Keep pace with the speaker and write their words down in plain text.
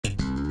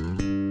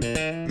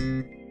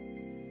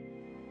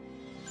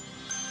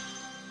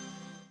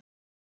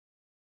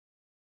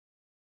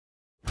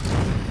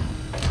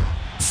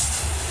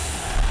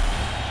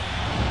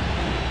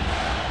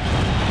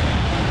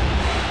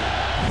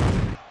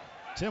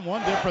Tim,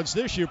 one difference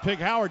this year, Pig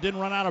Howard didn't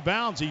run out of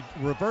bounds. He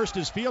reversed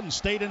his field and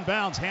stayed in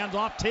bounds. Hand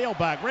off,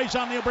 tailback.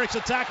 Rajion Neal breaks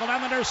a tackle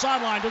down the near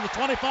sideline to the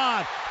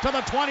 25, to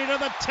the 20, to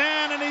the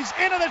 10, and he's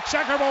into the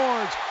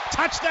checkerboards.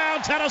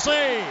 Touchdown,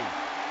 Tennessee.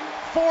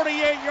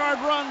 48-yard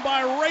run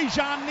by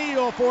Rajion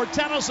Neal for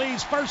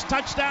Tennessee's first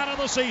touchdown of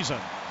the season.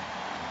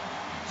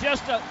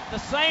 Just the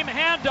same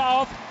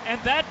handoff,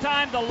 and that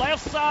time the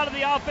left side of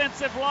the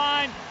offensive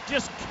line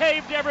just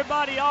caved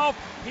everybody off.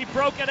 He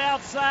broke it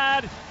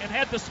outside and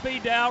had the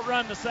speed to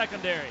outrun the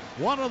secondary.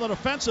 One of the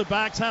defensive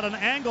backs had an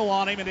angle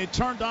on him, and he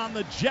turned on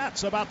the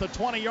jets about the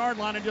 20-yard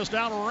line and just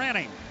outran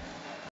him.